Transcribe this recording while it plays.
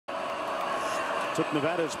Took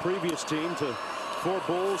Nevada's previous team to 4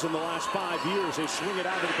 bowls in the last 5 years. They swing it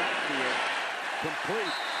out of the backfield.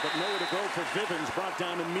 Complete, but nowhere to go for Vivens. Brought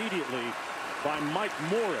down immediately by Mike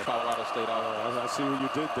Morris. Colorado State. I see what you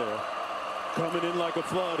did there. Coming in like a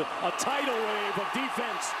flood. A tidal wave of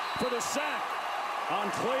defense for the sack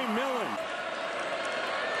on Clay Millen.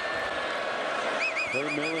 Clay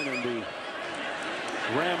Millen and the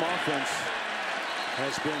Ram offense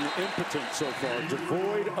has been impotent so far,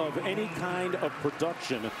 devoid of any kind of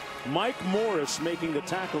production. Mike Morris making the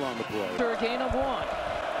tackle on the play. For a gain of 1.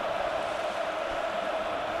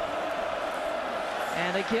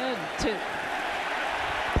 And again to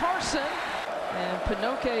Parson, and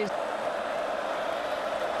Pinoque.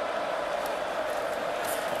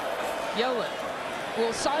 Yellen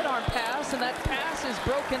will sidearm pass, and that pass is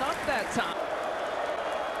broken up that time.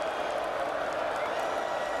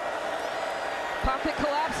 Pocket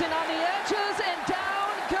collapsing on the edges, and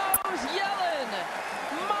down goes Yellen.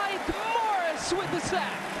 Mike Morris with the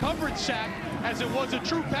sack. Coverage sack, as it was a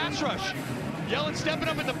true pass rush. Yellen stepping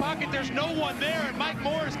up in the pocket, there's no one there, and Mike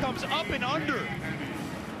Morris comes up and under.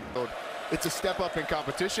 It's a step up in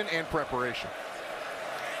competition and preparation.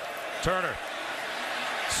 Turner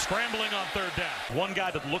scrambling on 3rd down. One guy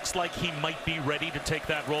that looks like he might be ready to take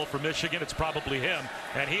that role for Michigan. It's probably him,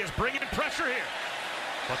 and he is bringing pressure here.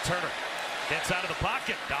 But Turner gets out of the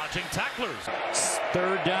pocket, dodging tacklers.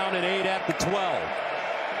 3rd down and 8 at the 12.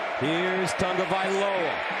 Here's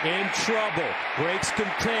Tagovailoa in trouble. Breaks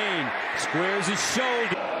contain. Squares his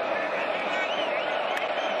shoulder.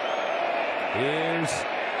 Here's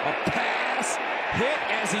a pass. Hit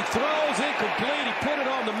as he throws. Incomplete. He put it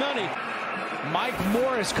on the money. Mike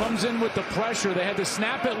Morris comes in with the pressure. They had to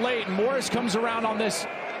snap it late, and Morris comes around on this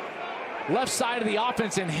left side of the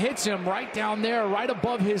offense and hits him right down there, right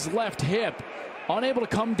above his left hip. Unable to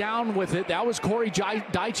come down with it. That was Corey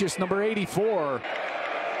Dyches, number 84.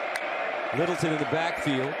 Littleton in the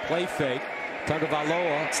backfield. Play fake.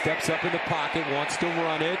 Tagovailoa steps up in the pocket, wants to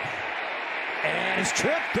run it, and is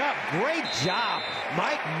tripped up. Great job,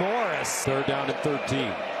 Mike Morris. 3rd down and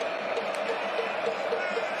 13.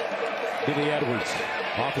 Billy Edwards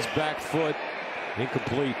off his back foot,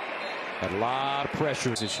 incomplete. Had a lot of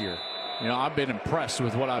pressure this year. You know, I've been impressed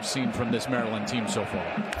with what I've seen from this Maryland team so far.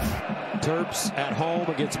 Terps at home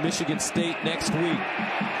against Michigan State next week.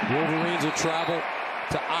 Wolverines will travel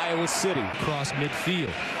to Iowa City. Across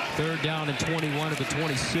midfield. 3rd down and 21 at the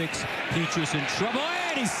 26. Petrus in trouble,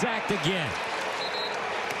 and he's sacked again.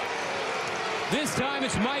 This time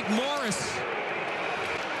it's Mike Morris.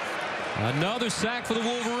 Another sack for the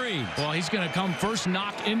Wolverines. Well, he's going to come first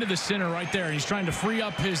knock into the center right there. He's trying to free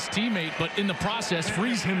up his teammate, but in the process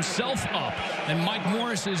frees himself up. And Mike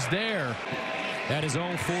Morris is there. At his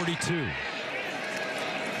own 42.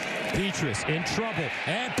 Petrus in trouble,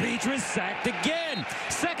 and Petrus sacked again.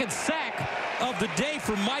 2nd sack of the day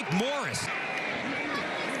for Mike Morris.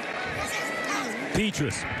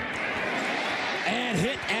 Petrus. And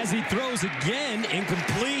hit as he throws again.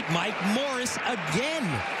 Incomplete. Mike Morris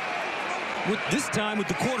again. This time with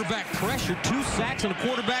the quarterback pressure. 2 sacks and a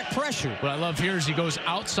quarterback pressure. What I love here is he goes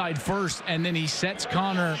outside first, and then he sets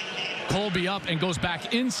Connor Colby up and goes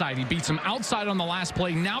back inside. He beats him outside on the last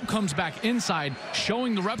play, now comes back inside,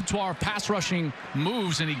 showing the repertoire of pass rushing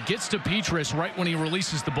moves, and he gets to Petrus right when he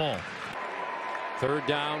releases the ball. 3rd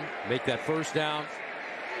down, make that 1st down.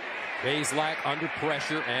 Bazelak under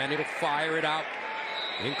pressure, and it'll fire it out.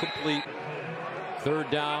 Incomplete. 3rd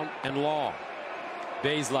down and long.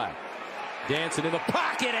 Bazelak dancing in the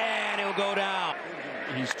pocket, and it'll go down.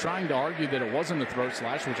 He's trying to argue that it wasn't a throat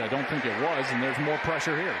slash, which I don't think it was, and there's more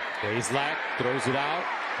pressure here. Bazelak throws it out.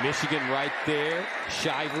 Michigan right there.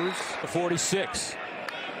 Shivers, 46.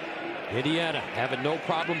 Indiana having no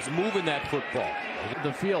problems moving that football.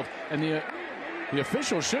 The field, and the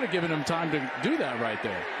officials should have given him time to do that right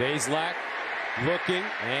there. Bazelak looking,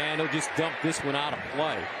 and he'll just dump this one out of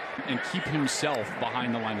play. And keep himself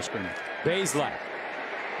behind the line of scrimmage. Bazelak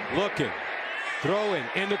looking, throwing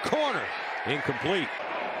in the corner. Incomplete.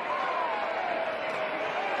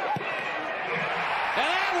 And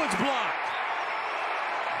that one's blocked.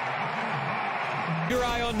 Your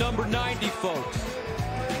eye on number 90, folks.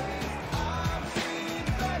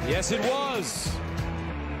 Yes, it was.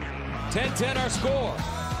 10-10 our score.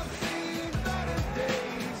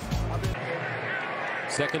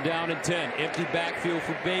 2nd down and 10. Empty backfield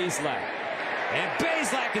for Bazelak. And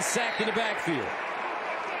Bazelak is sacked in the backfield.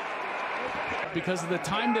 Because of the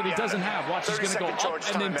time that he doesn't have. Watch, he's going to go up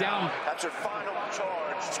and then down. That's your final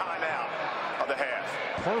charge timeout of the half.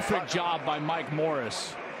 Perfect job by Mike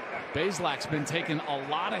Morris. Bazelak's been taking a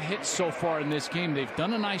lot of hits so far in this game. They've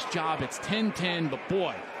done a nice job. It's 10-10, but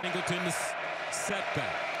boy. Singleton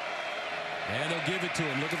setback. And they'll give it to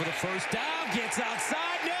him. Looking for the first down. Gets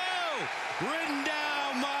outside. No! Ridden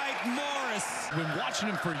down Mike Morris. Been watching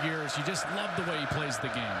him for years. You just love the way he plays the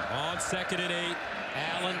game. On 2nd and 8.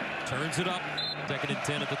 Allen turns it up. 2nd and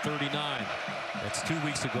 10 at the 39. That's 2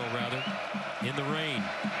 weeks ago, rather. In the rain.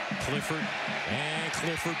 Clifford. And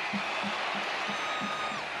Clifford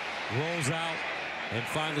rolls out and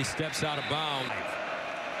finally steps out of bounds.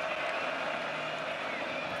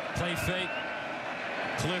 Play fake.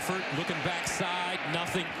 Clifford looking backside,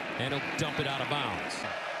 nothing, and he'll dump it out of bounds.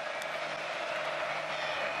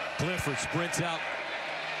 Clifford sprints out.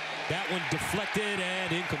 That one deflected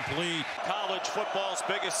and incomplete. College football's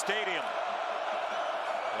biggest stadium.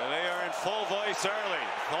 And they are in full voice early.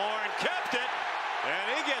 Thorne kept it, and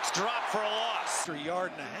he gets dropped for a loss. A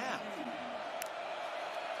yard and a half.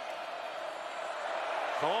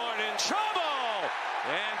 Thorne in trouble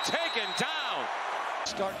and taken down.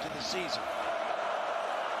 Start to the season.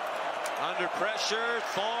 Under pressure,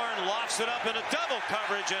 Thorne lofts it up in a double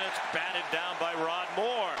coverage, and it's batted down by Rod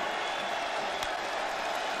Moore.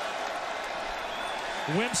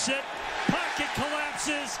 Wimsett, pocket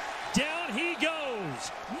collapses, down he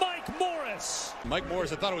goes. Mike Morris. Mike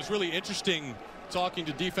Morris, I thought it was really interesting talking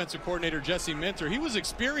to defensive coordinator Jesse Minter. He was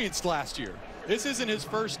experienced last year. This isn't his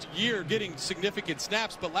first year getting significant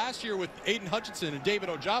snaps, but last year with Aiden Hutchinson and David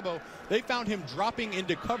Ojabo, they found him dropping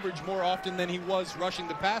into coverage more often than he was rushing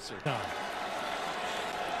the passer.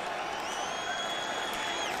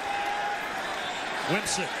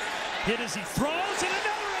 Wimsett hit as he throws, and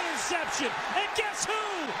another interception. And guess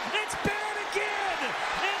who? It's Barrett again.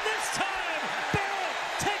 And this time, Barrett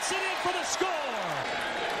takes it in for the score.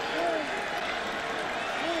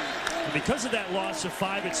 And because of that loss of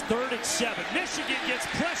 5, it's 3rd and 7. Michigan gets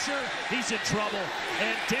pressure. He's in trouble.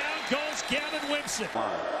 And down goes Gavin Wimsett.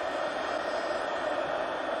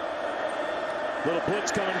 Little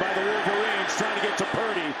blitz coming by the Wolverines, trying to get to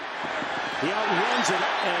Purdy. He outruns it,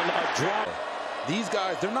 and a drop. These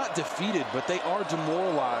guys, they're not defeated, but they are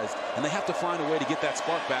demoralized, and they have to find a way to get that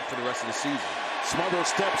spark back for the rest of the season. Smother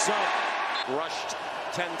steps up, rushed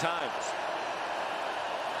 10 times.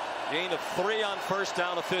 Gain of 3 on first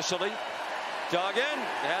down officially. Dug in,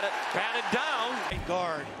 had it batted down.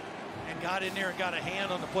 Guard, and got in there and got a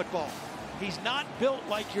hand on the football. He's not built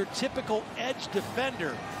like your typical edge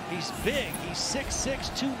defender. He's big, he's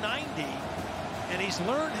 6'6", 290, and he's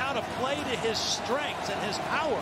learned how to play to his strengths and his power.